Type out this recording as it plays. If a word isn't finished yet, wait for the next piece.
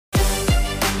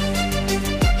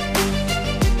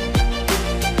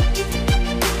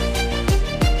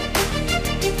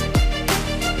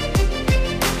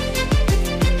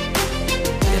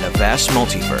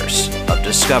multiverse of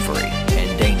discovery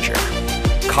and danger,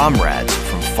 comrades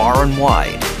from far and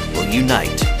wide will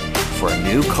unite for a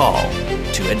new call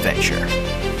to adventure.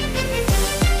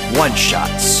 One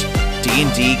Shots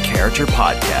D&D Character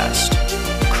Podcast,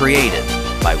 created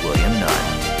by William Nunn.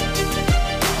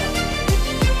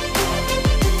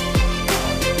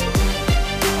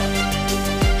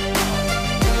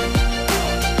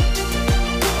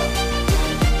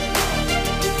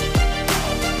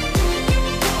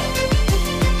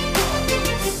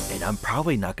 I'm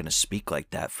probably not going to speak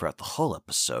like that throughout the whole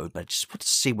episode, but I just want to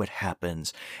see what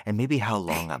happens and maybe how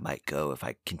long I might go if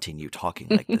I continue talking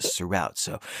like this throughout.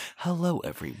 So, hello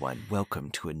everyone.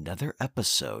 Welcome to another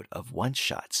episode of One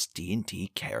Shots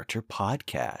D&D Character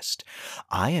Podcast.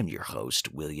 I am your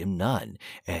host, William Nunn,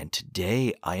 and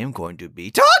today I am going to be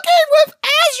talking with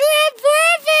Ezra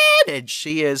Burford, and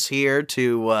she is here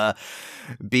to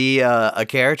be a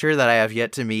character that I have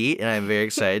yet to meet, and I'm very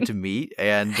excited to meet,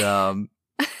 and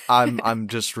I'm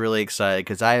just really excited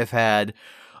because I have had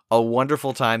a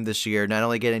wonderful time this year, not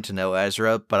only getting to know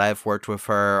Ezra, but I've worked with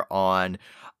her on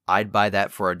I'd Buy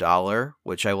That for $1,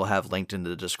 which I will have linked in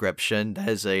the description. That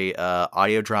is a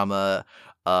audio drama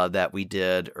that we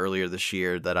did earlier this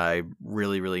year that I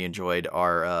really enjoyed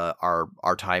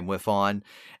our time with on,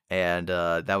 and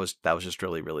that was just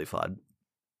really fun.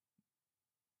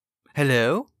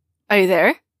 Hello? Are you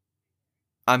there?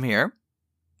 I'm here.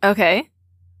 Okay.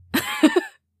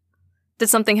 Did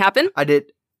something happen? I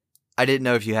didn't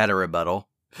know if you had a rebuttal.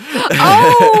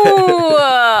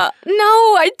 Oh!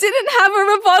 No, I didn't have a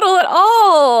rebuttal at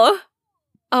all.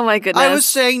 Oh my goodness. I was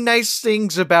saying nice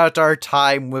things about our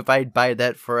time with I'd Buy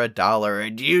That for $1,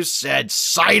 and you said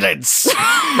silence!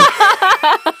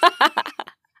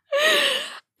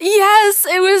 Yes,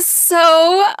 it was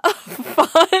so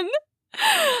fun.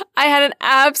 I had an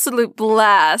absolute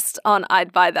blast on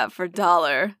I'd Buy That for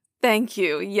 $1. Thank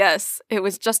you. Yes, it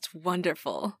was just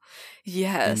wonderful.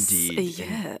 Yes.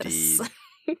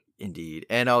 Indeed.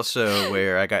 And also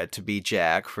where I got to be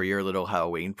Jack for your little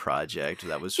Halloween project.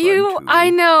 That was fun too.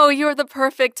 I know, you're the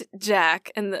perfect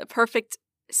Jack and the perfect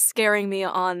scaring me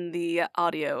on the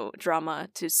audio drama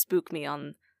to spook me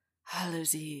on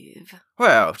Hallows Eve.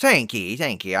 Well, thank you.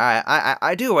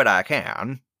 I do what I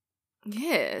can.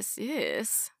 Yes.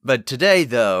 But today,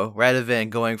 though, rather than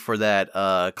going for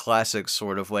that classic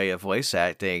sort of way of voice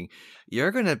acting, you're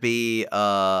gonna be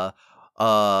I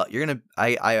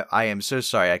am so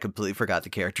sorry, I completely forgot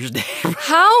the character's name.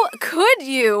 How could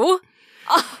you?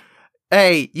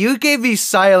 Hey, you gave me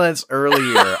silence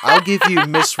earlier. I'll give you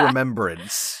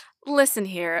misremembrance. Listen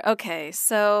here. Okay,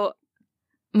 so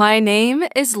my name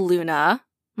is Luna.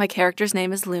 My character's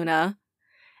name is Luna,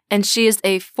 and she is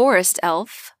a forest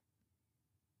elf.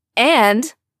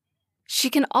 And she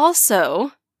can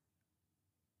also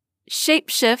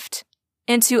shapeshift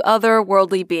into other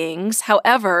worldly beings.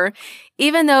 However,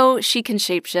 even though she can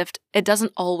shapeshift, it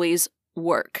doesn't always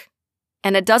work.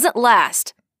 And it doesn't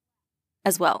last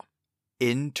as well.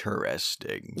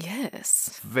 Interesting.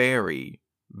 Yes. Very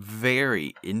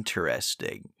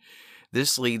interesting.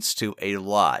 This leads to a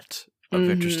lot of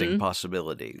interesting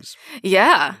possibilities.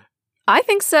 Yeah, I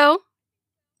think so.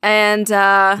 And,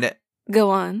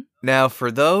 go on. Now,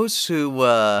 for those who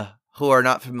are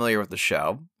not familiar with the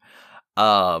show,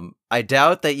 I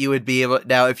doubt that you would be able.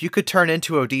 Now, if you could turn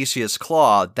into Odysseus'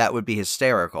 Claw, that would be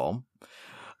hysterical.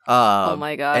 Oh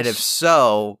my gosh! And if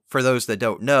so, for those that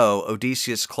don't know,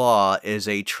 Odysseus' Claw is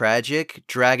a tragic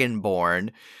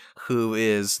dragonborn who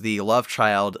is the love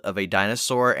child of a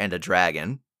dinosaur and a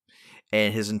dragon,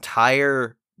 and his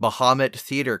entire Bahamut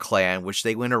theater clan, which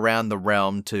they went around the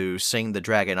realm to sing the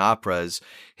dragon operas,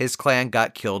 his clan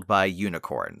got killed by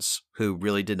unicorns, who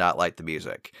really did not like the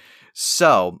music.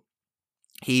 So,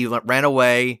 he ran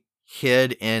away,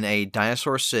 hid in a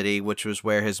dinosaur city, which was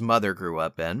where his mother grew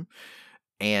up in,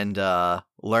 and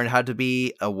learned how to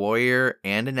be a warrior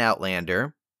and an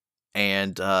outlander,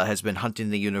 and has been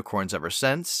hunting the unicorns ever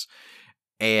since.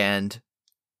 And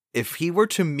if he were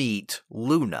to meet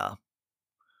Luna,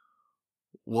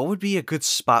 what would be a good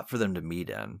spot for them to meet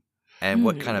in? And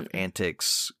what kind of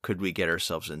antics could we get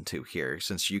ourselves into here,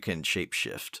 since you can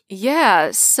shapeshift?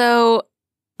 Yeah, so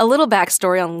a little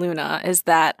backstory on Luna is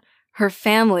that her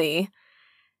family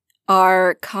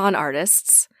are con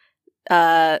artists.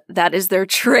 That is their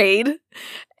trade.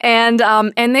 And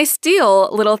they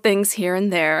steal little things here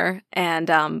and there.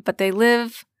 And but they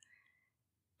live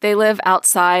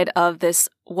outside of this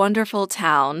wonderful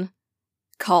town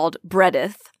called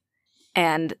Bredith.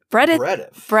 And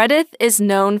Bredith is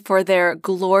known for their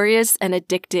glorious and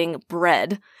addicting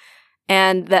bread.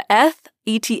 And the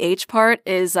ETH part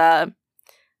is, I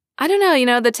don't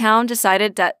know, the town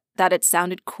decided that that it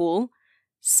sounded cool,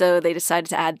 so they decided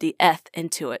to add the eth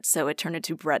into it, so it turned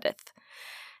into breadeth.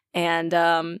 And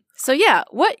so yeah,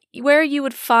 where you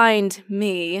would find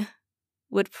me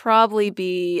would probably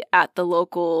be at the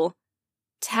local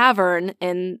tavern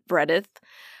in Breadeth,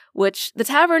 which the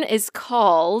tavern is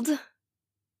called...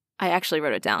 I actually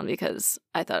wrote it down because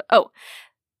I thought,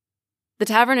 the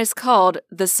tavern is called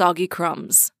The Soggy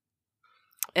Crumbs.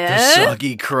 The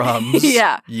Soggy Crumbs?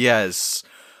 Yeah. Yes.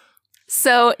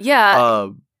 So, yeah,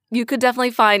 you could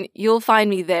definitely you'll find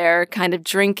me there, kind of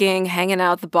drinking, hanging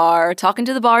out at the bar, talking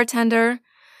to the bartender,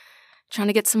 trying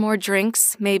to get some more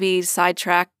drinks, maybe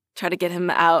sidetrack, try to get him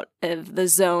out of the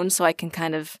zone so I can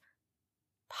kind of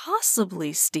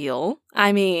possibly steal.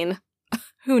 I mean,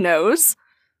 who knows?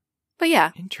 But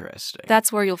yeah. Interesting.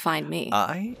 That's where you'll find me.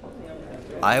 I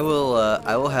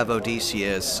will have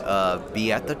Odysseus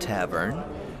be at the tavern,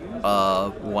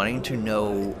 wanting to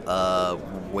know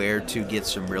where to get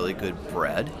some really good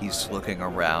bread. He's looking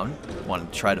around, wanting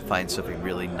to try to find something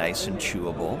really nice and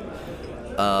chewable.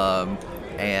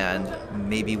 And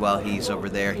maybe while he's over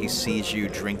there, he sees you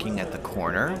drinking at the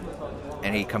corner,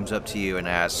 and he comes up to you and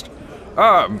asks,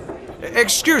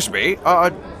 excuse me,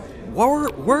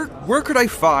 where could I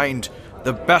find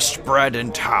the best bread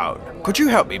in town? Could you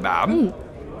help me, ma'am?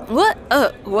 What?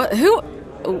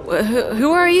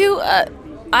 Who are you?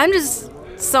 I'm just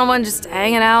someone just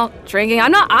hanging out, drinking.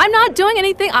 I'm not doing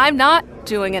anything. I'm not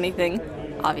doing anything,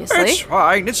 obviously.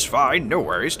 It's fine. No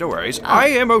worries. I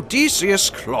am Odysseus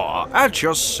Claw, at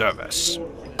your service.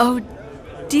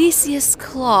 Odysseus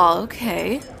Claw,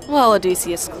 okay. Well,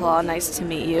 Odysseus Claw, nice to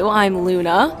meet you. I'm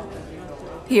Luna.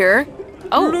 Here.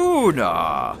 Oh.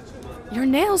 Luna! Your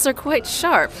nails are quite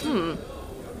sharp.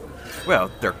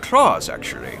 Well, they're claws,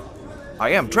 actually. I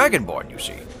am Dragonborn, you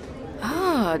see.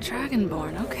 Oh,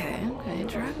 Dragonborn. Okay,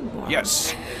 Dragonborn.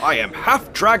 Yes, I am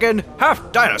half dragon,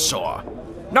 half dinosaur.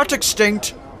 Not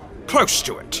extinct, close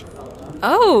to it.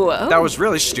 Oh. That was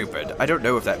really stupid. I don't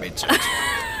know if that made sense.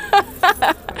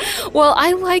 Well,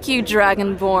 I like you,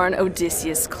 Dragonborn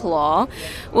Odysseus Claw.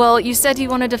 Well, you said you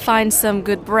wanted to find some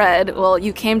good bread. Well,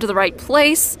 you came to the right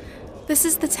place. This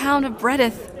is the town of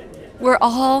Breadeth, where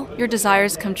all your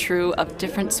desires come true of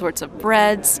different sorts of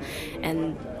breads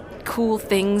and cool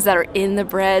things that are in the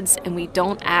breads, and we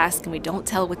don't ask and we don't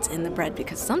tell what's in the bread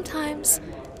because sometimes,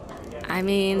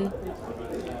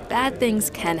 bad things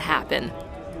can happen.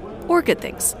 Or good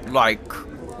things.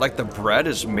 Like the bread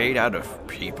is made out of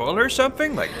people or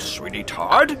something? Like Sweeney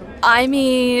Todd?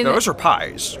 Those are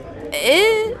pies.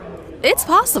 It's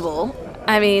possible.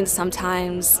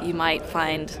 Sometimes you might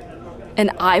find an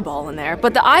eyeball in there,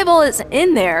 but the eyeball is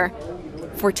in there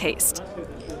for taste.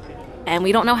 And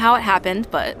we don't know how it happened,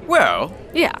 but... Well...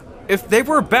 Yeah. If they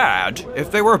were bad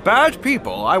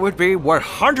people, I would be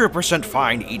 100%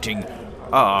 fine eating,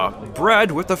 bread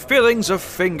with the fillings of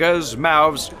fingers,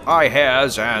 mouths, eye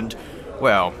hairs, and...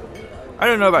 Well, I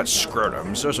don't know about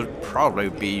scrotums. Those would probably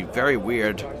be very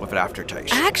weird with an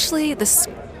aftertaste. Actually, the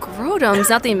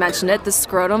scrotums, now that you mentioned it, the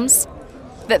scrotums,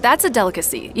 that's a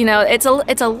delicacy. It's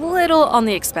a little on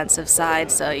the expensive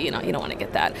side, so, you don't want to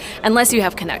get that. Unless you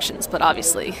have connections, but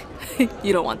obviously,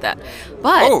 you don't want that.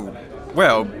 But... Oh,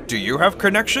 well, do you have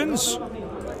connections?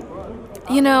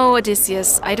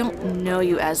 Odysseus, I don't know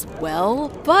you as well,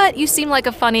 but you seem like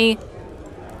a funny...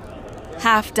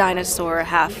 half dinosaur,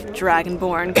 half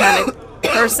dragonborn kind of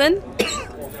person.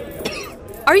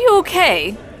 Are you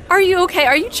okay? Are you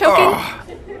choking?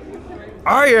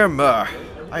 I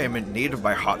am in need of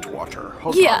my hot water.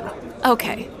 Hold on. Yeah.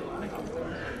 Okay.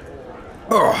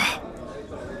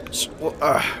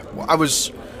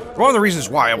 One of the reasons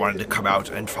why I wanted to come out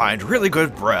and find really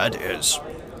good bread is...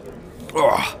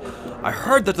 I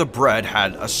heard that the bread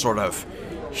had a sort of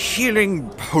healing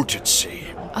potency.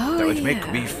 That would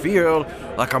make me feel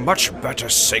like a much better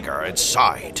singer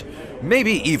inside.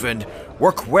 Maybe even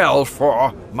work well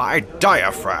for my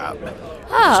diaphragm.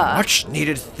 It's a much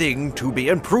needed thing to be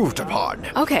improved upon.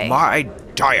 Okay. My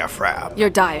diaphragm. Your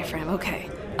diaphragm, okay.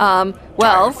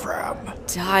 Diaphragm.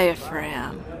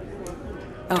 Diaphragm.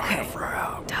 Okay.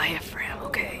 Diaphragm,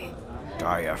 okay.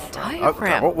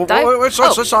 Diaphragm. Let's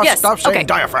stop saying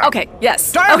diaphragm. Okay,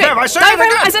 yes. Diaphragm, okay. I said it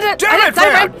again. I said it. Damn it,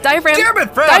 diaphragm. Diaphragm. Damn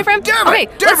it, Fran. Diaphragm. Damn Okay,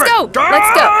 it. Damn let's go. it.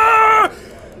 Let's go.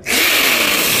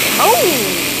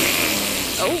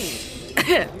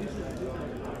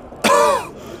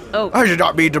 I did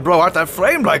not mean to blow out that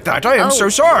flame like that. I am so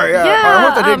sorry. Yeah, I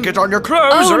hope that didn't get on your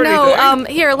clothes or anything.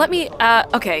 Here, let me,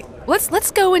 okay.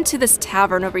 Let's go into this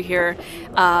tavern over here.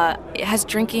 It has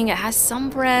drinking, it has some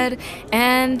bread,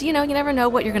 and, you never know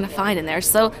what you're gonna find in there.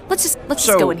 So let's just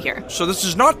go in here. So this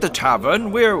is not the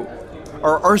tavern.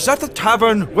 Or is that the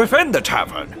tavern within the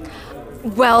tavern?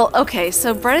 Well, okay,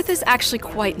 so Brenneth is actually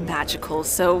quite magical.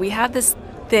 So we have this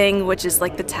thing which is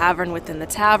like the tavern within the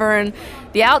tavern.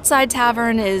 The outside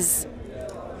tavern is,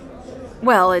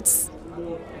 well, it's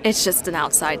just an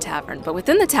outside tavern, but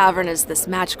within the tavern is this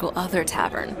magical other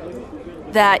tavern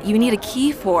that you need a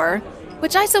key for,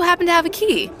 which I so happen to have a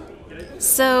key.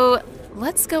 So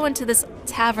let's go into this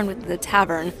tavern with the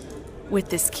tavern with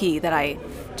this key that I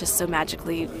just so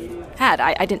magically had.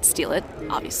 I didn't steal it,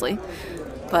 obviously.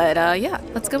 But, yeah,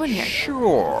 let's go in here.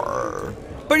 Sure.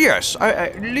 But yes,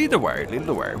 I lead the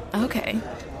way. Okay.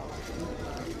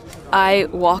 I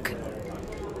walk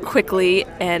quickly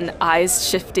and eyes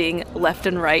shifting left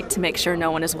and right to make sure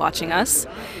no one is watching us.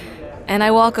 And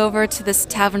I walk over to this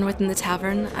tavern within the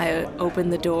tavern. I open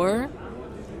the door,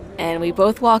 and we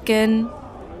both walk in,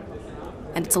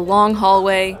 and it's a long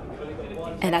hallway,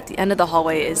 and at the end of the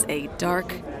hallway is a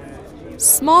dark,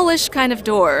 smallish kind of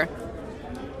door.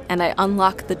 And I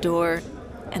unlock the door,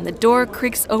 and the door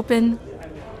creaks open,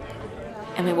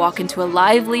 and we walk into a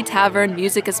lively tavern.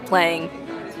 Music is playing,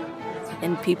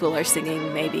 and people are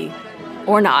singing, maybe,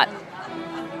 or not.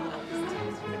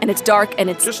 And it's dark, and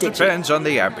it's Just dingy. depends on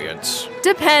the ambience.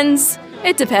 Depends.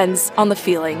 It depends on the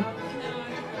feeling.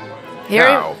 Here.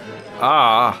 Now,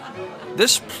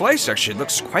 this place actually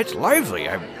looks quite lively.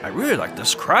 I really like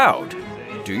this crowd.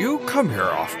 Do you come here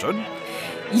often?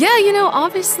 Yeah,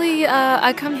 obviously,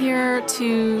 I come here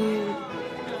to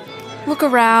look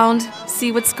around,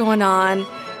 see what's going on,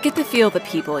 get the feel of the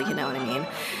people, you know what I mean?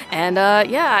 And,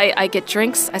 yeah, I get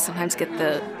drinks. I sometimes get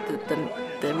the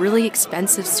really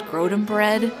expensive scrotum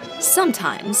bread,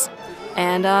 sometimes.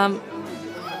 And,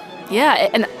 yeah,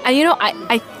 and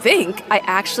I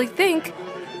actually think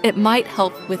it might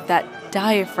help with that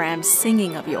diaphragm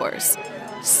singing of yours.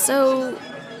 So,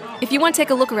 if you want to take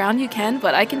a look around, you can,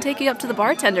 but I can take you up to the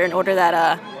bartender and order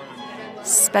that,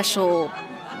 special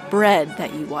bread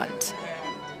that you want.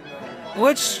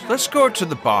 Let's go to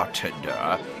the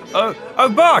bartender. A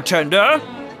bartender?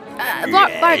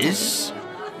 Bartender,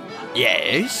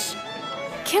 Yes?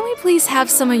 can we please have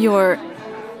some of your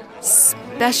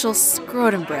special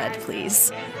scrotum bread,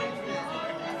 please?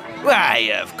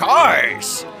 Why, of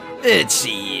course. Let's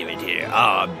see here.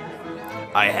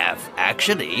 I have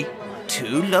actually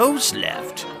 2 loaves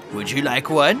left. Would you like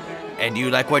one? And you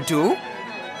like one too?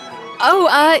 Oh,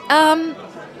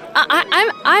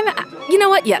 you know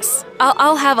what? Yes,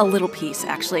 I'll have a little piece,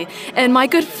 actually. And my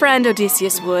good friend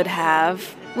Odysseus would have.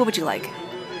 What would you like?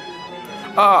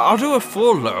 I'll do a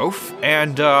full loaf,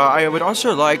 and I would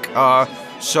also like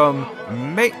some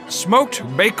smoked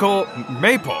maple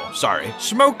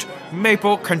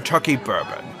Kentucky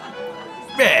bourbon.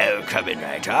 Oh, coming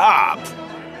right up.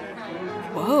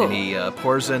 Whoa. And he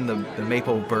pours in the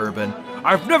maple bourbon.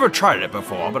 I've never tried it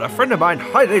before, but a friend of mine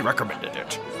highly recommended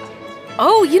it.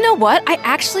 Oh, you know what? I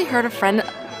actually heard a friend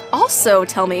also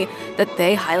tell me that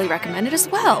they highly recommend it as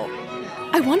well.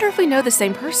 I wonder if we know the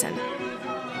same person.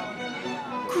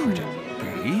 Could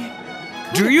it be?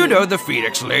 Do you know the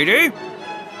Phoenix Lady?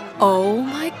 Oh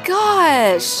my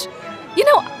gosh. You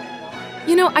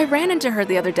know, I ran into her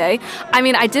the other day. I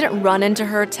mean, I didn't run into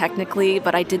her technically,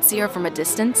 but I did see her from a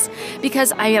distance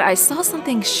because I saw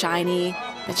something shiny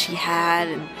that she had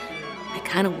and I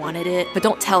kind of wanted it, but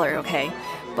don't tell her, okay?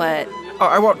 But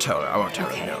I won't tell her.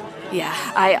 okay. No. Yeah,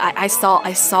 I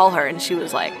saw her and she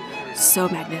was like so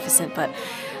magnificent, but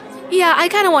yeah, I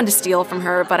kind of wanted to steal from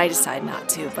her, but I decided not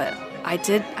to. But I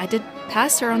did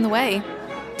pass her on the way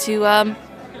to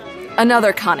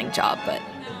another conning job, but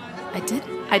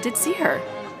I did see her.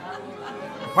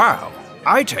 Wow,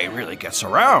 Aite really gets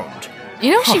around.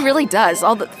 You know, she really does.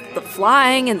 All the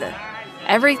flying and the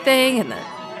everything and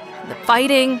the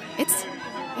fighting.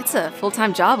 It's a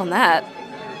full-time job on that.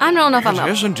 I don't know if I'm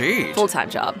It is indeed. full-time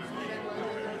job.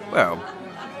 Well,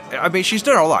 I mean, she's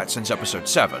done a lot since episode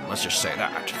 7. Let's just say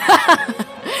that.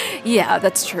 Yeah,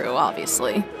 that's true,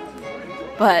 obviously.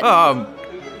 But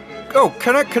Oh,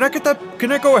 can I get that?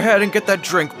 Can I go ahead and get that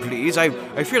drink, please? I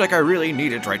feel like I really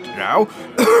need it right now.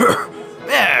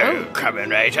 Oh, coming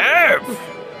right up.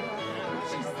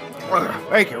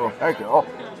 Thank you.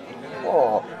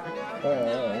 Oh.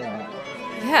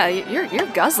 yeah, you're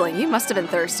guzzling. You must have been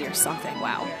thirsty or something.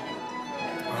 Wow.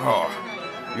 Oh,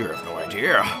 you have no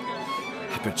idea.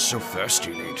 I've been so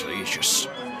thirsty lately.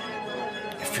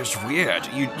 It feels weird.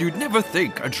 You'd never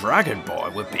think a dragon boy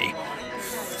would be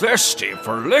thirsty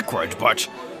for liquid, but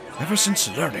ever since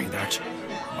learning that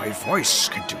my voice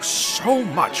can do so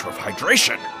much with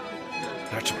hydration,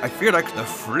 that I feel like the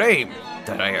flame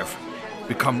that I have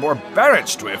become more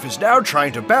balanced with is now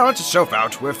trying to balance itself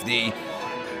out with the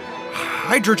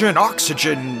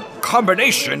hydrogen-oxygen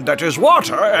combination that is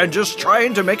water and just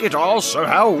trying to make it all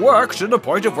somehow work to the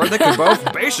point of where they can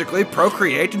both basically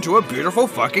procreate into a beautiful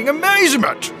fucking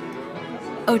amazement.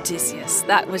 Odysseus,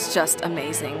 that was just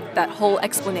amazing. That whole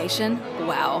explanation,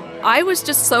 wow. I was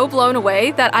just so blown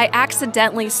away that I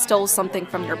accidentally stole something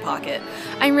from your pocket.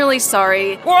 I'm really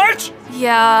sorry. What?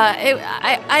 Yeah,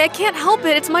 I can't help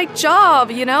it. It's my job,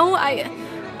 you know? Give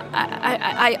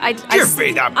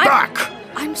me that back!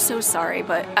 I'm so sorry,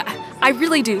 but I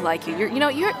really do like you.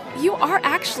 You are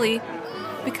actually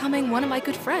becoming one of my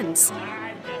good friends.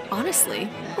 Honestly.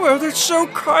 Well, that's so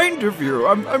kind of you.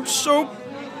 I'm so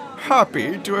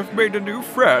happy to have made a new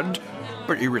friend,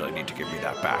 but you really need to give me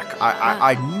that back.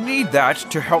 I need that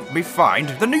to help me find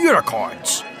the new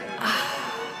unicorns.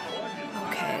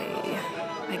 Okay,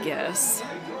 I guess.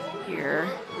 Here.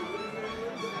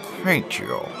 Thank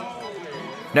you.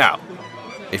 Now,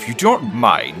 if you don't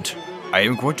mind, I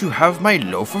am going to have my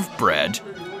loaf of bread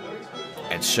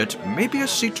and sit maybe a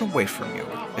seat away from you,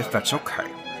 if that's okay.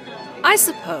 I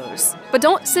suppose, but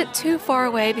don't sit too far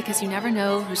away because you never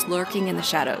know who's lurking in the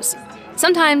shadows.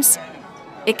 Sometimes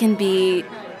it can be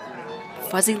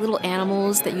fuzzy little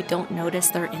animals that you don't notice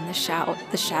they're in the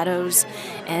shadows,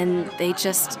 and they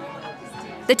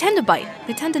tend to bite.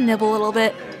 They tend to nibble a little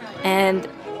bit, and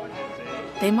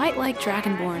they might like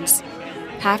dragonborns.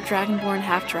 Half dragonborn,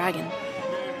 half dragon.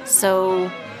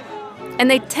 So, and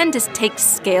they tend to take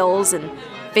scales and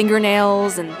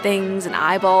fingernails and things and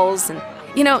eyeballs and,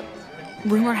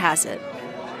 rumor has it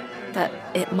that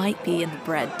it might be in the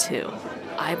bread too.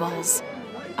 Eyeballs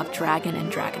of dragon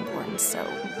and dragonborn, so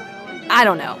I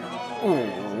don't know. Oh,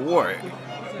 what?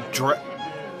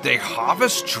 They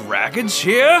harvest dragons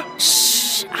here?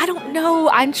 Shh, I don't know.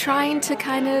 I'm trying to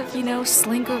kind of,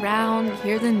 slink around,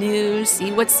 hear the news,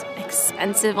 see what's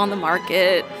expensive on the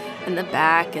market in the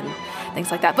back and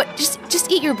things like that. But just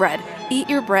eat your bread. Eat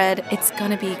your bread. It's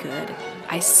gonna be good.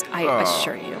 I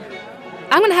assure you.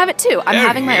 I'm gonna have it too. I'm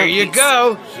having my own piece. Here you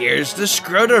go. Here's the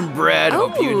scrotum bread.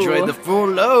 Hope you enjoyed the full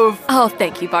loaf. Oh,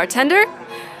 thank you, bartender.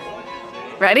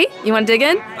 Ready? You want to dig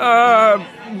in?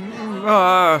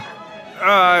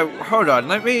 Hold on.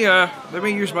 Let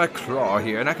me use my claw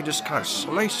here, and I can just kind of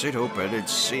slice it open and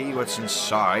see what's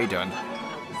inside. And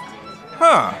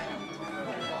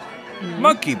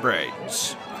monkey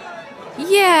brains.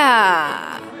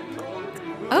 Yeah.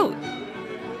 Oh,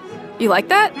 you like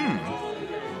that?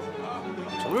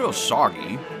 It's a little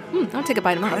soggy. I'll take a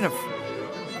bite of mine.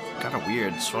 Got a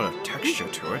weird sort of texture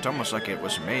to it, almost like it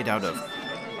was made out of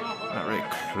not really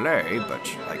clay, but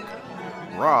like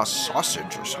raw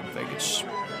sausage or something. It's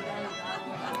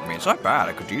not bad.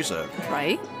 I could use it.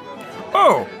 Right?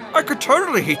 Oh, I could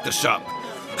totally heat this up.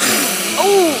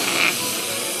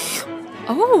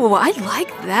 Oh, I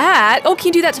like that. Oh, can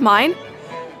you do that to mine?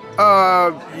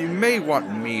 You may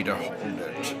want me to hold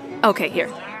it. Okay, here.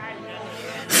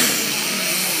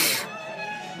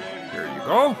 Here you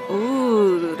go.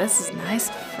 Ooh, this is nice,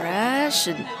 fresh,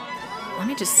 and let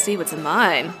me just see what's in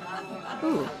mine.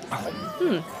 Ooh.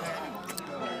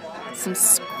 Some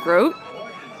scrote.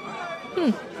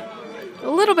 A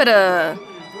little bit of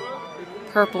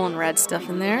purple and red stuff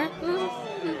in there.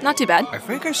 Not too bad. I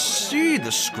think I see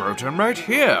the scrotum right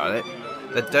here.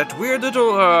 That weird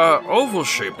little oval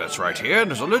shape that's right here.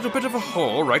 There's a little bit of a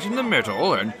hole right in the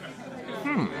middle, and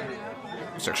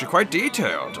it's actually quite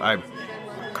detailed. I'm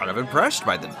kind of impressed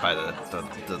by the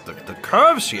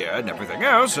curves here and everything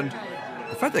else, and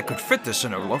the fact they could fit this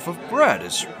in a loaf of bread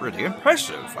is really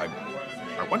impressive. I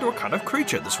wonder what kind of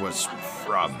creature this was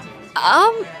from.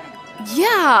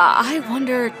 Yeah, I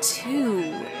wonder too.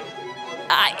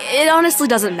 It honestly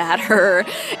doesn't matter.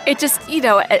 It just, you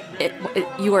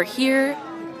are here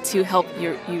to help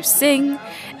you sing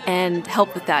and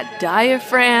help with that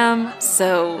diaphragm.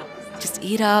 So just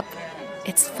eat up.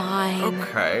 It's fine.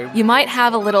 Okay. You might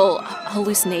have a little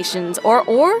hallucinations, or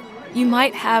you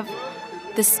might have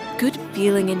this good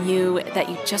feeling in you that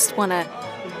you just want to,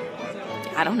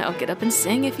 I don't know, get up and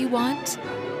sing if you want.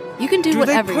 You can do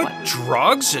whatever you want. Do they put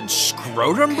drugs in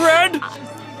scrotum bread?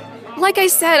 Like I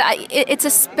said, it's a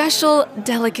special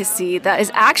delicacy that is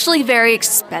actually very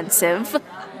expensive,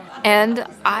 and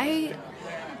I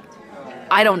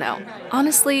don't know.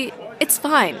 Honestly, it's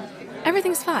fine.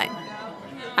 Everything's fine.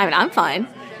 I mean, I'm fine.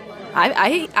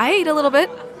 I ate a little bit.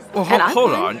 Well,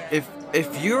 hold on.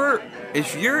 If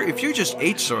you just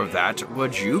ate some of that,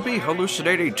 would you be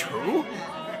hallucinating too?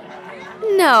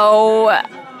 No,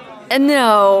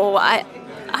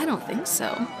 I don't think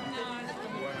so.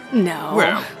 No.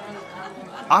 Well,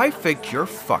 I think you're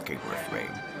fucking with me.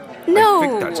 No. I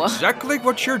think that's exactly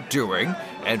what you're doing,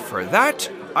 and for that,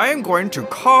 I am going to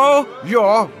call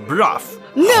your bluff.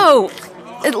 No!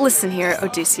 Listen here,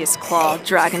 Odysseus Claw,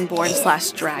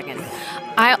 Dragonborn/Dragon.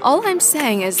 All I'm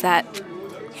saying is that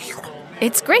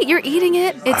it's great. You're eating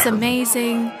it. It's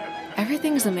amazing.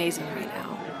 Everything's amazing right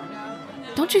now.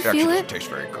 Don't you feel it? It tastes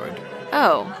very good.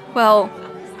 Oh, well,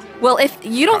 if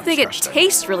you don't think it Disgusting.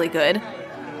 tastes really good,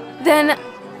 then,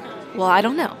 well, I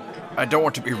don't know. I don't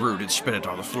want to be rude and spit it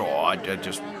on the floor. I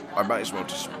might as well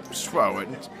just swallow it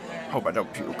and hope I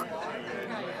don't puke.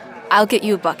 I'll get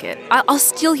you a bucket. I'll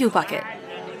steal you a bucket.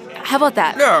 How about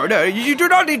that? No, you do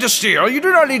not need to steal. You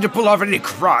do not need to pull off any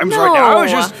crimes No. right now.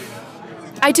 It's just...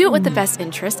 I do it with the best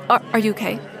interest. Are you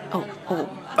okay? Oh.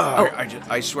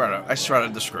 I swear the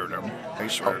scrotum. I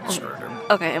swear the scrotum.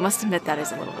 Okay, I must admit that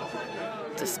is a little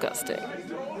disgusting.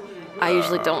 I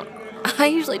usually don't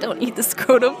eat the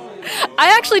scrotum. I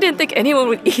actually didn't think anyone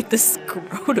would eat the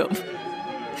scrotum.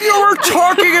 You were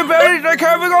talking about it like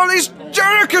having all these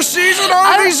delicacies and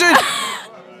all these...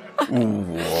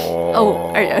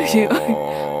 Oh,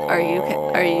 are you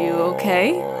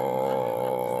okay?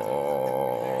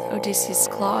 Odysseus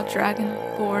Claw,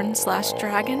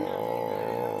 Dragonborn/Dragon?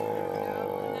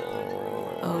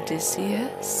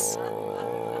 Odysseus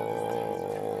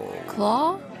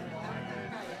Claw?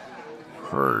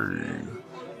 Hey,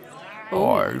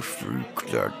 Oh. I think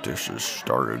that this is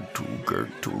starting to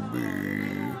get to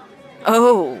me.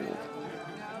 Oh.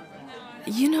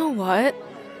 You know what?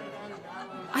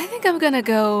 I think I'm gonna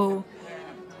go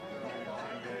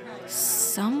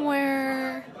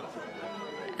somewhere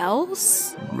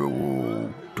else.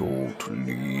 No, don't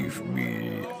leave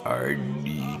me. I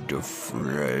need a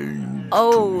friend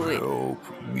Oh. to help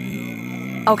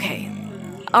me. Okay.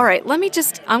 All right. I'm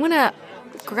gonna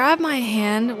grab my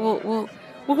hand.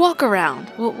 We'll walk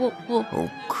around. We'll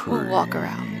walk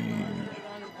around.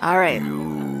 All right.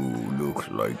 You look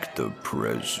like the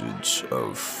presence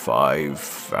of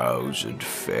 5,000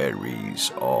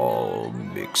 fairies all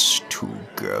mixed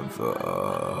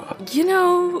together. You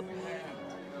know,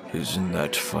 Isn't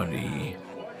that funny?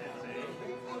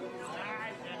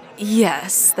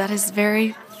 yes, that is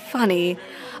very funny.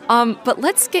 But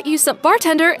let's get you some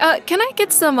bartender. Can I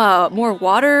get some more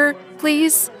water,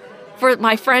 please, for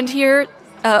my friend here,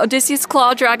 Odysseus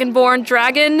Claw, Dragonborn,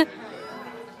 Dragon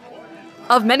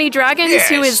of many dragons,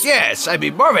 who is. Yes, I'd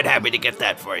be more than happy to get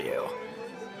that for you.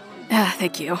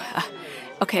 Thank you.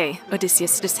 Okay,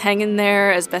 Odysseus, just hang in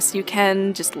there as best you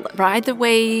can. Just ride the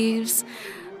waves.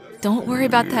 Don't worry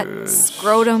about that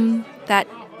scrotum that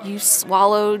you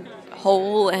swallowed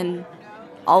whole and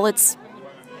all its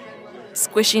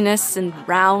squishiness and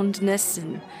roundness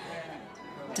and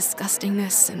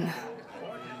disgustingness and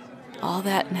all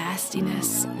that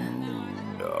nastiness.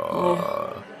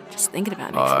 Oh, just thinking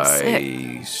about it makes me sick.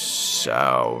 I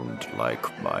sound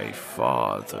like my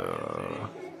father.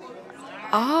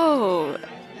 Oh,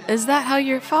 is that how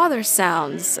your father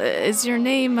sounds? Is your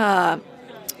name, I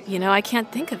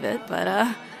can't think of it,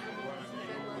 but,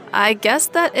 I guess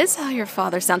that is how your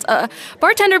father sounds.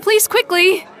 Bartender, please,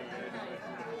 quickly!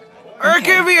 Okay.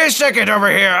 Give me a second over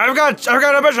here. I've got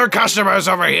a bunch of customers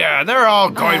over here, and they're all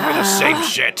going for the same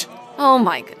shit. Oh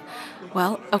my god.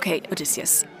 Well, okay,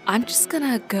 Odysseus, I'm just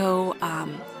gonna go,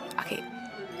 okay,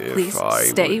 please stay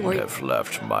If I where wouldn't have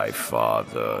left my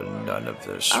father, none of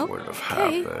this would have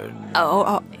happened.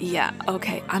 Oh, yeah,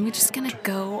 okay. I'm just gonna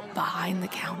go behind the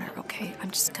counter, okay?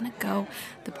 I'm just gonna go.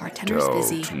 The bartender's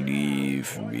busy. Don't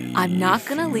leave me. I'm not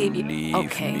gonna If leave you. Leave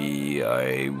Okay. me,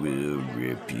 I will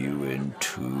rip you in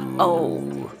two.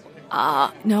 Oh.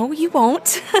 No, you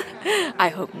won't. I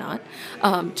hope not.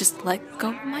 Just let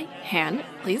go of my hand,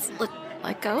 please.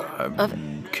 Let go of it.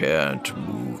 Can't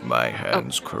move my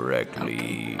hands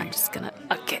correctly. I'm just gonna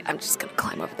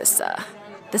climb over this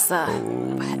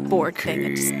board thing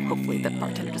and just hopefully the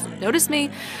bartender doesn't notice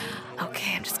me.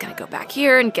 Okay, I'm just gonna go back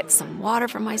here and get some water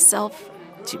for myself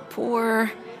to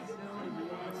pour.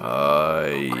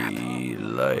 I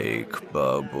like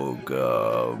bubble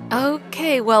gum.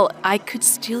 Okay, well, I could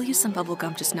steal you some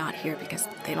bubblegum, just not here because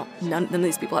none of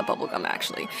these people have bubblegum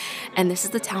actually. And this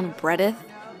is the town of Breadith,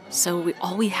 so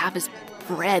all we have is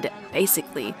bread,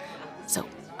 basically. So,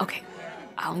 okay,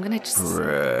 I'm gonna just...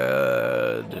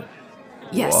 Bread.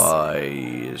 Yes. Why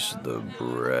is the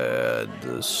bread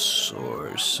the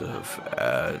source of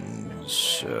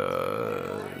answers?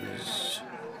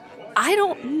 I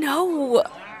don't know.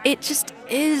 It just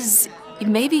is.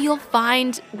 Maybe you'll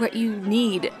find what you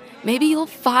need. Maybe you'll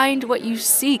find what you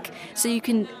seek so you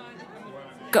can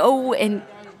go and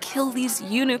kill these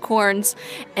unicorns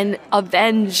and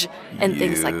avenge and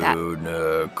things like that.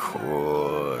 Unicorns.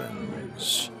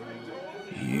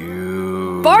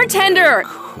 Bartender!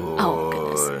 Oh,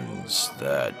 goodness. was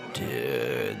that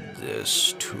did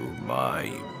this to my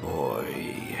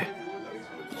boy.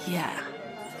 Yeah.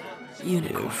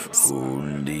 Unicorns. If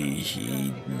only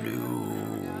he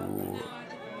knew.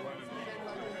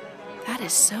 That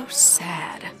is so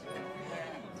sad.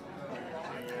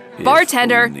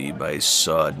 Bartender! If only my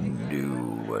son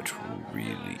knew what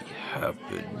really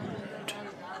happened.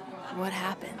 What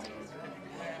happened?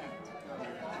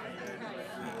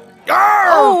 Ah!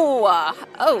 Oh!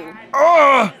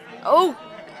 Ah! Oh!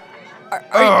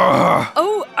 Ah!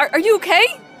 Are you okay?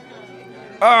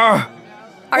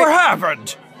 What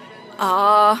happened?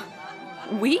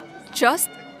 We just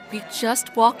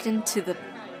walked into the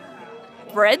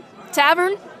bread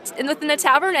tavern, within the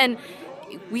tavern, and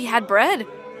we had bread.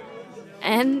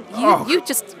 And you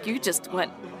just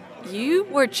went. You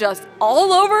were just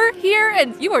all over here,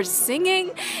 and you were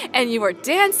singing, and you were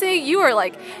dancing. You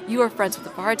were friends with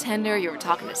the bartender. You were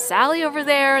talking to Sally over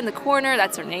there in the corner.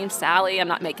 That's her name, Sally. I'm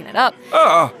not making it up.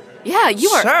 Yeah, you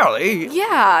were. Sally?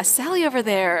 Yeah, Sally over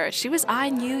there. She was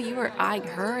eyeing you. You were eyeing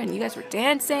her, and you guys were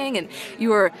dancing, and you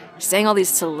were saying all these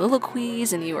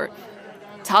soliloquies, and you were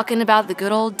talking about the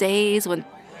good old days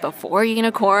before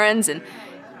unicorns, and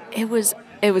it was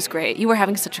great. You were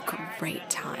having such a great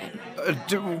time.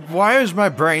 Why is my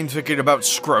brain thinking about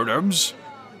scrotums?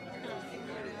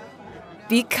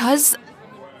 Because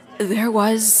there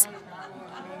was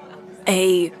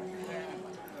a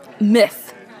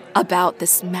myth about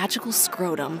this magical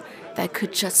scrotum that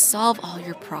could just solve all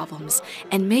your problems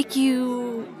and make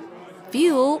you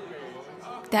feel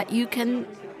that you can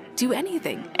do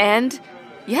anything. And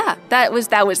yeah, that was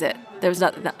it. There was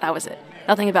that was it.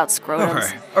 Nothing about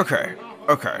scrotums.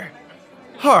 Okay.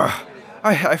 Huh.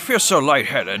 I feel so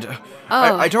lightheaded. Oh.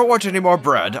 I don't want any more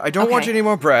bread. I don't want any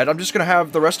more bread. I'm just gonna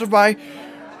have the rest of my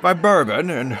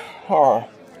bourbon and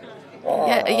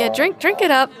Yeah, drink it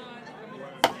up.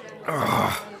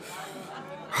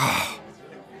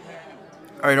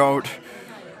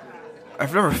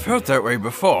 I've never felt that way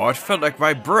before. It felt like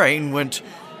my brain went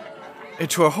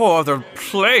into a whole other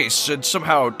place and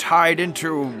somehow tied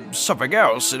into something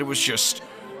else, and it was just,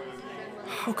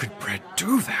 how could bread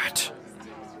do that?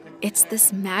 It's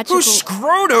this magical. Whose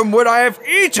scrotum would I have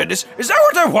eaten? Is that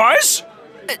what that was?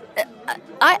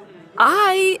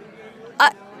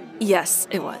 Yes,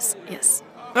 it was. Yes.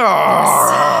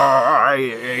 I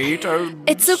ate a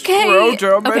It's okay.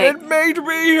 scrotum Okay. and it made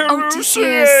me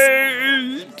Odysseus.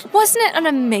 hallucinate. Wasn't it an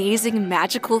amazing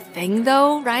magical thing,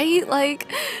 though, right?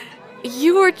 Like,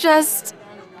 you were just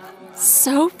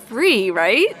so free,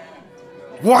 right?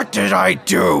 What did I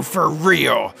do for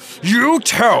real? You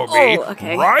tell me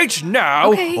okay. right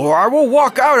now, Okay. or I will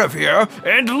walk out of here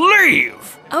and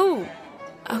leave. Oh,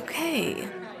 okay.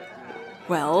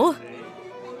 Well,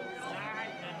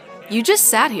 you just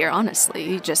sat here, honestly.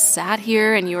 You just sat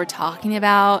here and you were talking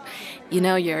about,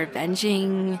 you're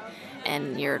avenging,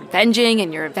 and you're avenging,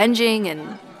 and you're avenging,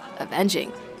 and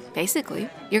avenging. Basically,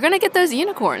 you're gonna get those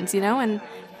unicorns, and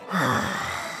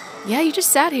yeah, you just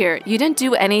sat here. You didn't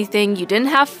do anything. You didn't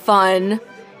have fun.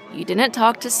 You didn't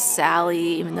talk to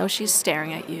Sally, even though she's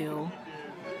staring at you.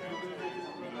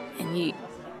 And you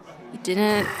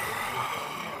didn't.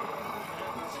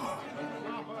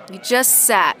 You just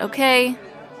sat, okay?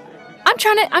 I'm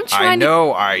trying. I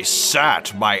know I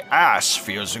sat. My ass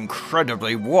feels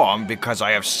incredibly warm because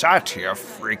I have sat here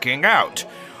freaking out.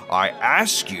 I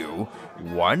ask you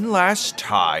one last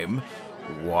time,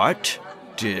 what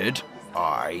did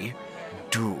I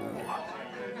do?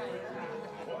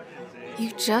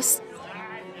 You just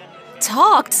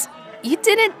talked. You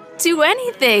didn't do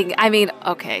anything. I mean,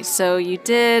 okay, so you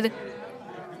did.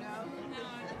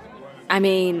 I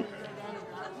mean,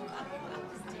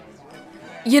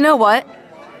 you know what?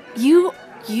 You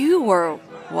were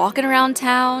walking around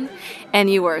town and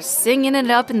you were singing it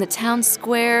up in the town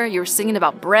square. You were singing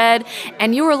about bread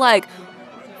and you were like,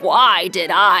 why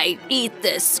did I eat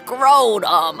this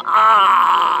scrotum?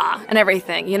 Ah, and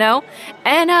everything,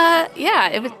 And, yeah,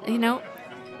 it was,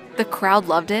 the crowd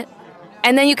loved it.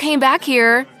 And then you came back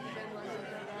here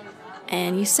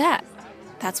and you sat.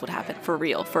 That's what happened. For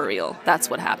real. That's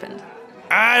what happened.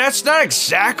 That's not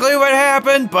exactly what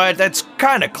happened, but that's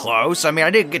kind of close. I mean,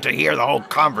 I didn't get to hear the whole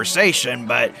conversation,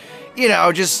 but,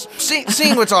 just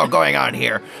seeing what's all going on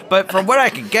here. But from what I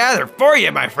can gather for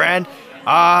you, my friend,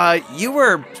 you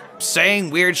were saying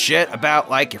weird shit about,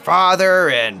 like, your father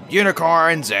and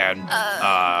unicorns and,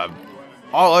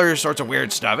 all other sorts of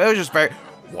weird stuff. It was just very...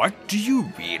 What do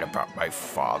you read about my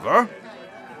father?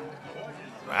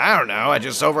 I don't know, I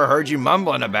just overheard you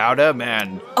mumbling about him,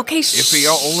 and... Okay, If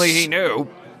only he knew.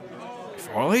 If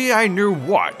only I knew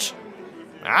what.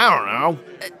 I don't know.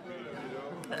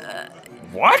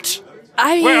 What?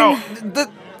 I mean,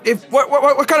 Well,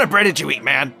 what kind of bread did you eat,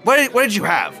 man? What did you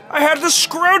have? I had the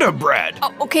scrotum bread.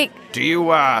 oh, okay. Do you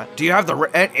have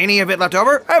any of it left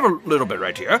over? I have a little bit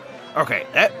right here. Okay,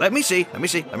 let me see.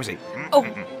 Oh,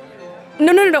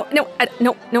 no. No.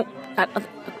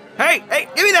 Hey,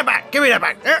 give me that back.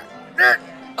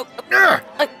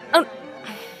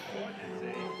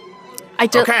 I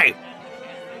just. Okay.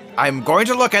 I'm going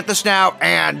to look at this now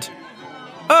and...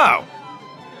 Oh.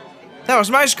 That was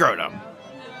my scrotum.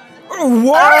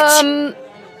 What?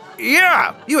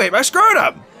 Yeah, you ate my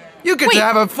scrotum. You get Wait. to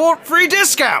have a full free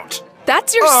discount.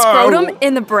 That's your Oh. scrotum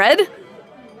in the bread?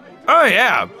 Oh,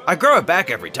 yeah. I grow it back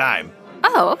every time.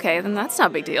 Oh, okay. Then that's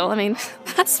not a big deal. I mean,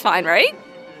 that's fine, right?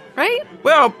 Right?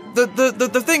 Well,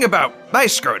 the thing about my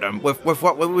scrotum, with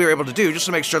what we were able to do, just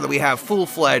to make sure that we have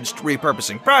full-fledged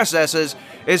repurposing processes,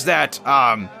 is that,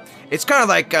 it's kind of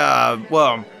like,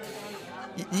 well,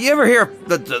 you ever hear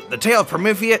the tale of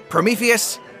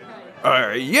Prometheus?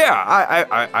 Yeah,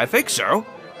 I think so.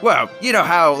 Well, you know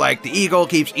how, like, the eagle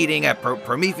keeps eating at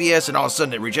Prometheus and all of a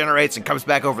sudden it regenerates and comes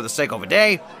back over the cycle of a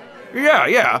day?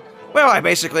 Yeah. Well, I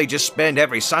basically just spend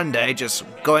every Sunday just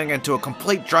going into a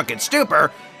complete drunken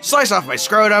stupor, slice off my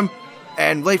scrotum,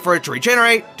 and wait for it to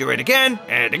regenerate, do it again,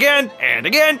 and again, and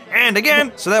again, and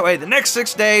again, so that way the next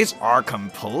 6 days are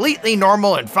completely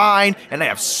normal and fine, and I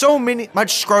have so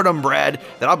much scrotum bread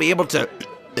that I'll be able to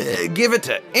give it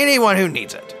to anyone who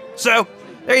needs it. So,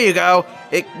 there you go.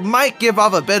 It might give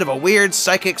off a bit of a weird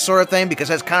psychic sort of thing because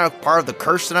that's kind of part of the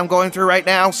curse that I'm going through right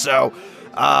now, so...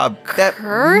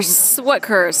 Curse? What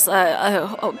curse?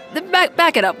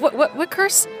 Back it up. What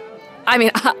curse? I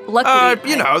mean, luckily...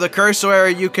 you know, the curse where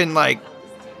you can, like,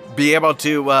 be able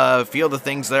to, feel the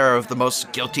things that are of the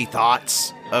most guilty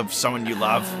thoughts of someone you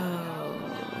love.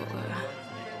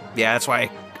 Yeah, that's why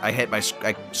I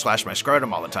slash my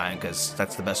scrotum all the time, because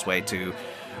that's the best way to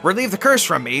relieve the curse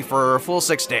from me for a full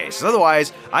 6 days. 'Cause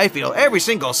otherwise, I feel every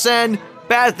single sin,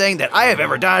 bad thing that I have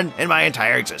ever done in my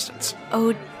entire existence.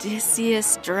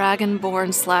 Odysseus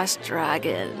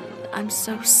Dragonborn/Dragon. I'm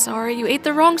so sorry you ate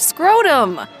the wrong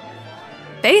scrotum.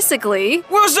 Basically,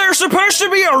 Was there supposed to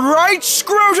be a right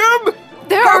scrotum?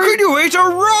 How could you eat a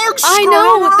wrong scrotum? I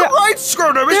know, or a right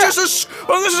scrotum? It's just this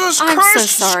is a I'm so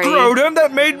cursed sorry. scrotum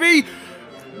that made me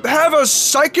have a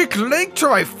psychic link to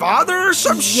my father or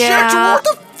some shit. What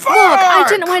the fuck? Look, I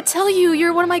didn't want to tell you.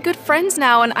 You're one of my good friends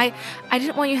now, and I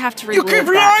didn't want you to have to You relive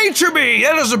keep that. lying to me.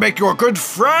 That doesn't make you a good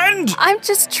friend. I'm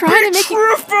just trying Be to make you...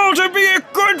 truthful to be a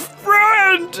good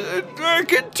friend. I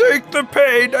can take the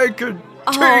pain. I can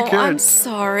take it. I'm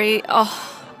sorry. Oh,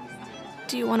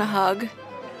 do you want a hug?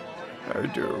 I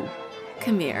do.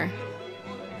 Come here.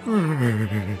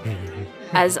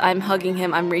 As I'm hugging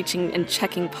him, I'm reaching and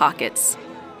checking pockets.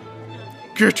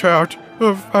 Get out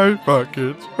of my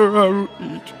pockets or I will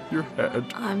eat your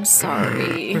head. I'm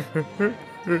sorry.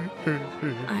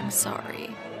 I'm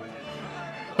sorry.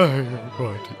 I don't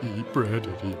want to eat bread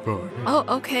anymore. Oh,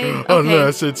 okay.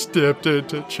 Unless it's dipped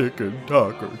into chicken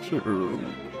taco soup.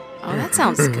 Oh, that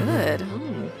sounds good.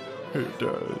 Ooh. It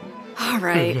does. All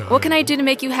right. What can I do to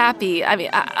make you happy? I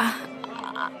mean,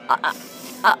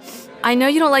 I know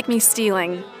you don't like me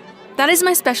stealing. That is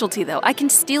my specialty, though. I can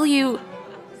steal you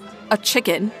a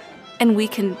chicken, and we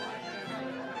can,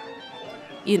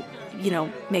 you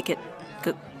know, make it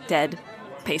dead,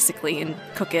 basically, and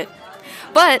cook it.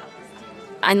 But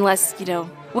unless, you know,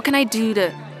 what can I do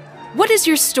to... What is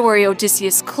your story,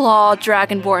 Odysseus Claw,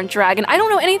 Dragonborn Dragon? I don't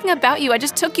know anything about you. I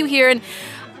just took you here, and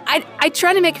I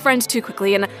try to make friends too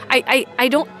quickly, and I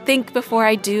don't think before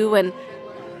I do, and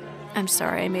I'm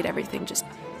sorry, I made everything just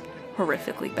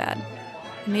horrifically bad.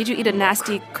 I made you eat a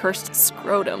nasty, cursed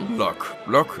scrotum. Look.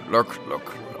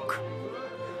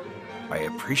 I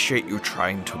appreciate you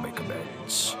trying to make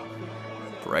amends.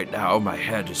 But right now, my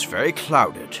head is very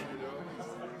clouded.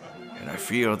 And I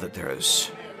feel that there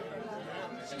is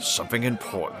something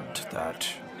important that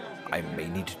I may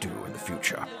need to do in the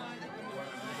future.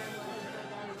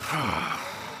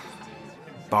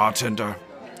 Bartender,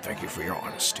 thank you for your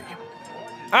honesty.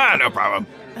 No problem.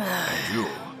 And you,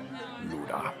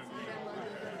 Luna.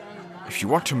 If you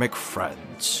want to make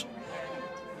friends,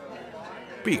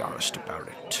 be honest about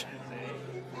it.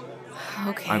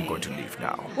 Okay. I'm going to leave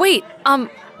now. Wait,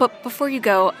 but before you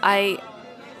go, I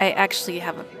actually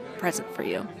have a present for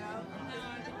you.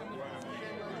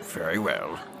 Very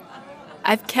well.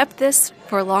 I've kept this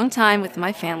for a long time with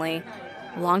my family.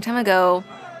 A long time ago,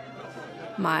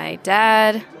 my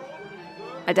dad's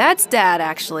dad,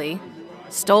 actually,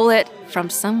 stole it from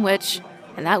some witch,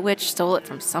 and that witch stole it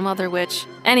from some other witch.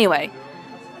 Anyway,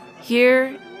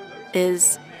 here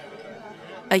is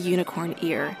a unicorn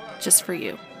ear, just for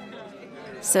you.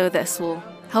 So this will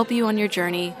help you on your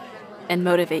journey and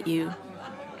motivate you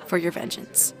for your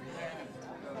vengeance.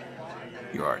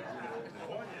 You are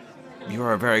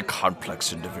a very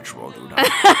complex individual, Luna.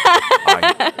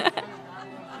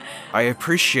 I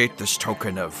appreciate this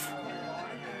token of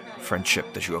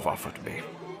friendship that you have offered me.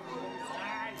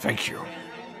 Thank you.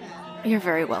 You're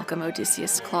very welcome,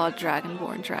 Odysseus, clawed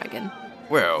dragonborn dragon.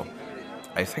 Well,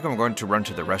 I think I'm going to run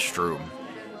to the restroom,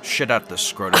 shit out the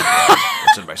scrotum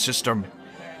that's in my system,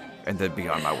 and then be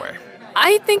on my way.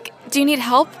 I think. Do you need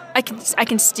help? I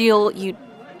can steal you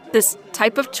this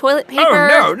type of toilet paper.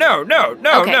 Oh no!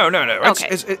 Okay. No! Okay.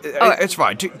 It's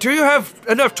fine. Do you have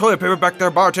enough toilet paper back there,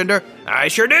 bartender? I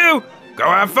sure do. Go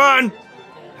have fun.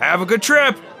 Have a good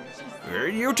trip.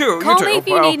 You too. Call me if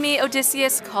you need me,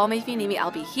 Odysseus. Call me if you need me.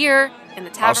 I'll be here in the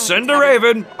tavern. I'll send a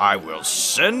raven. I will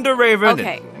send a raven.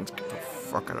 Okay. And let's get the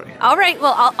fuck out of here. All right.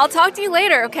 Well, I'll talk to you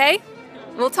later. Okay.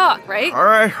 We'll talk, right? All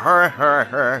right.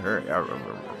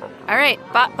 All right.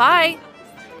 Bye.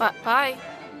 Bye.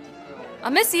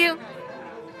 I'll miss you.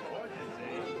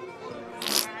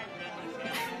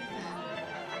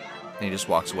 And he just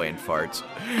walks away and farts.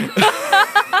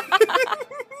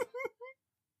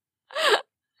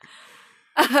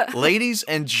 Ladies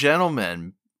and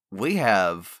gentlemen, we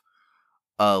have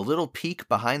a little peek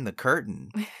behind the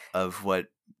curtain of what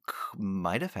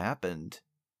might have happened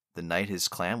the night his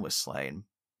clan was slain.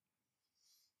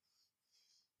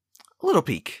 A little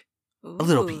peek. A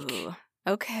little peek. Ooh,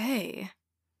 okay.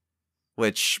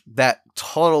 Which that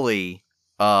totally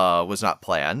was not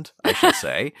planned, I should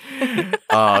say.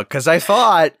 Because I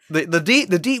thought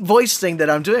the deep voice thing that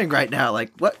I'm doing right now,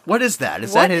 like what is that?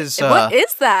 Is that his what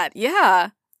is that?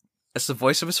 Yeah. It's the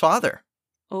voice of his father.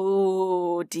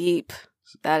 Oh, deep.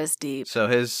 That is deep. So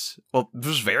this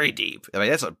was very deep. I mean,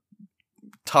 that's a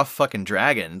tough fucking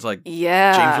dragon. It's like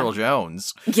Yeah. James Earl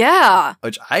Jones. Yeah.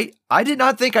 Which I did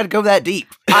not think I'd go that deep.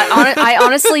 I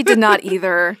honestly did not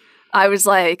either. I was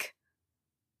like,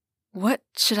 what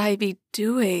should I be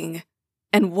doing?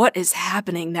 And what is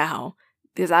happening now?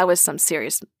 Because that was a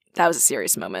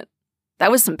serious moment.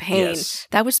 That was some pain. Yes.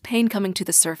 That was pain coming to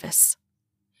the surface.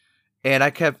 And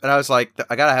I was like,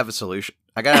 I gotta have a solution.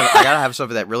 I gotta have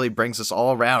something that really brings us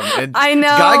all around. And I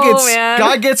know, man.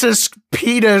 God gets his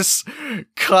penis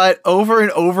cut over and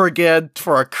over again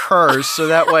for a curse, so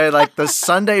that way, like, the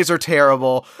Sundays are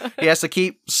terrible. He has to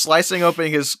keep slicing off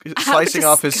his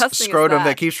disgusting is scrotum that?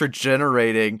 that keeps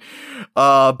regenerating.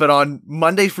 But on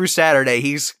Monday through Saturday,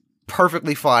 he's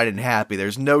perfectly fine and happy.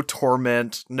 There's no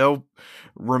torment, no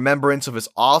remembrance of his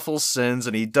awful sins,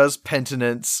 and he does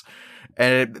penitence.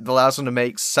 And it allows him to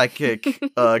make psychic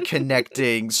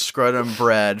connecting scrotum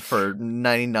bread for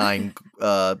 99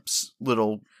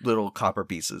 little copper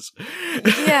pieces.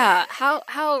 Yeah. How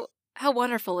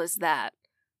wonderful is that?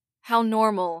 How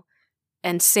normal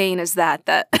and sane is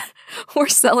that we're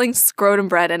selling scrotum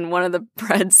bread and one of the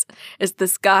breads is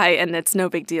this guy and it's no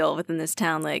big deal within this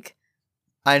town. Like,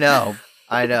 I know.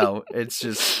 It's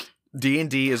just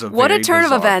D&D is a what very a turn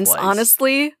of bizarre events. place.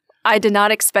 Honestly, I did not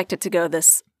expect it to go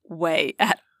this way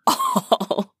at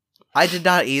all. I did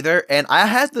not either, and I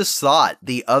had this thought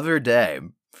the other day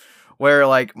where,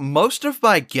 like, most of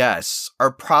my guests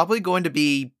are probably going to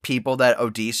be people that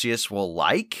Odysseus will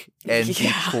like and be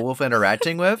cool with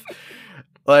interacting with.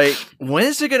 Like, when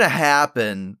is it going to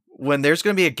happen when there's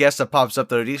going to be a guest that pops up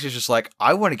that Odysseus is just like,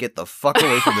 I want to get the fuck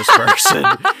away from this person?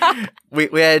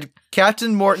 we had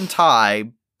Captain Morton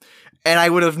Ty, and I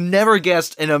would have never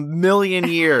guessed in a million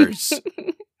years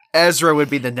Ezra would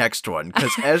be the next one,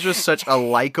 because Ezra's such a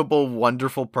likable,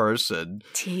 wonderful person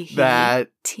that,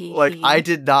 like, I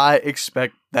did not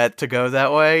expect that to go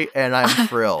that way, and I'm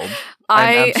thrilled.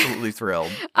 I'm absolutely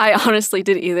thrilled. I honestly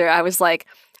didn't either. I was like,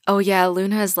 oh yeah,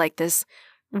 Luna is like this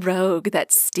rogue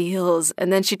that steals,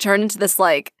 and then she turned into this,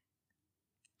 like,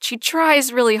 she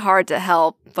tries really hard to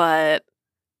help, but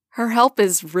her help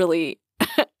is really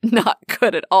not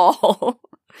good at all.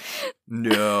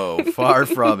 No, far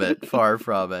from it.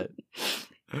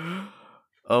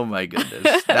 Oh my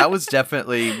goodness. That was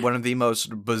definitely one of the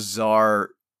most bizarre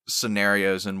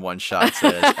scenarios in one-shots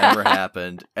that has ever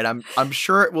happened. And I'm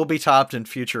sure it will be topped in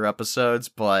future episodes,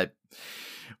 but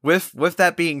with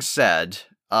that being said,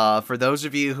 for those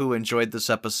of you who enjoyed this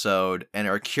episode and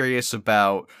are curious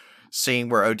about seeing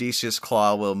where Odysseus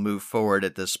Claw will move forward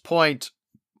at this point,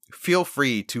 feel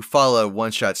free to follow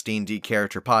One Shot's D&D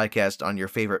Character Podcast on your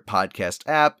favorite podcast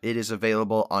app. It is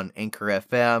available on Anchor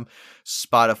FM,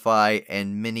 Spotify,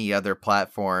 and many other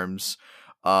platforms,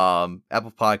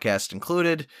 Apple Podcast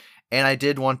included. And I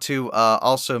did want to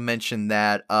also mention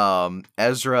that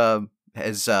Ezra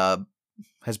has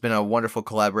has been a wonderful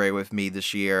collaborator with me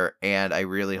this year, and I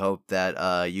really hope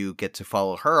that you get to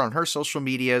follow her on her social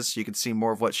medias so you can see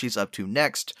more of what she's up to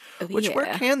next.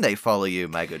 Where can they follow you,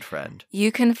 my good friend?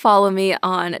 You can follow me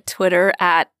on Twitter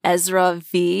at Ezra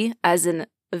V, as in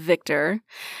Victor,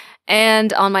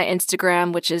 and on my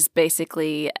Instagram, which is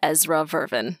basically Ezra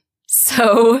Vervin.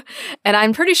 So, and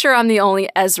I'm pretty sure I'm the only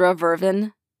Ezra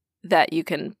Vervin that you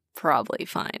can probably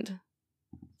find.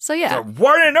 So yeah. The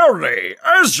one and only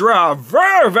Ezra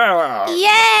Vervin!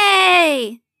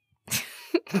 Yay!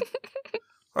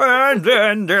 And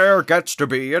then there gets to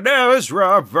be an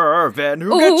Ezra Vervin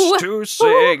who gets to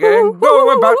sing and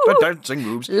go about the dancing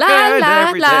moves and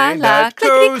everything that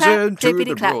goes into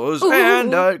the rules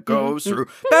and that goes through.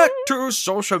 Back to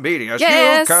social media.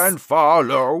 Yes. You can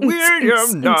follow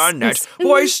William Nunn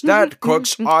Voice That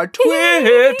Cooks on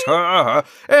Twitter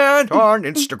and on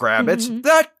Instagram.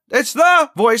 It's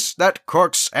the Voice That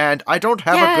Cooks, and I don't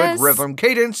have a good rhythm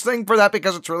cadence thing for that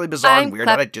because it's really bizarre and weird.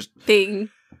 And I just The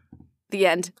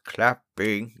end.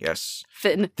 Clapping, yes.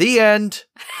 Finn. The end.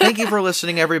 Thank you for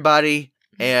listening, everybody,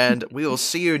 and we will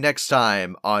see you next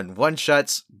time on One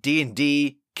Shot's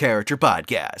D&D Character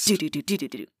Podcast.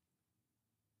 Do.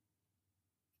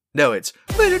 No, it's...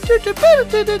 I'll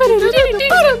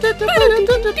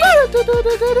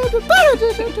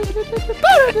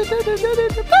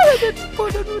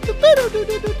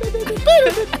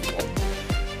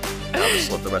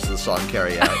just let the rest of the song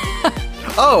carry out.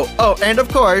 Oh, and of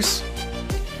course...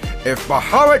 If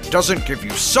Bahamut doesn't give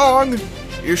you song,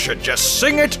 you should just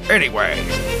sing it anyway.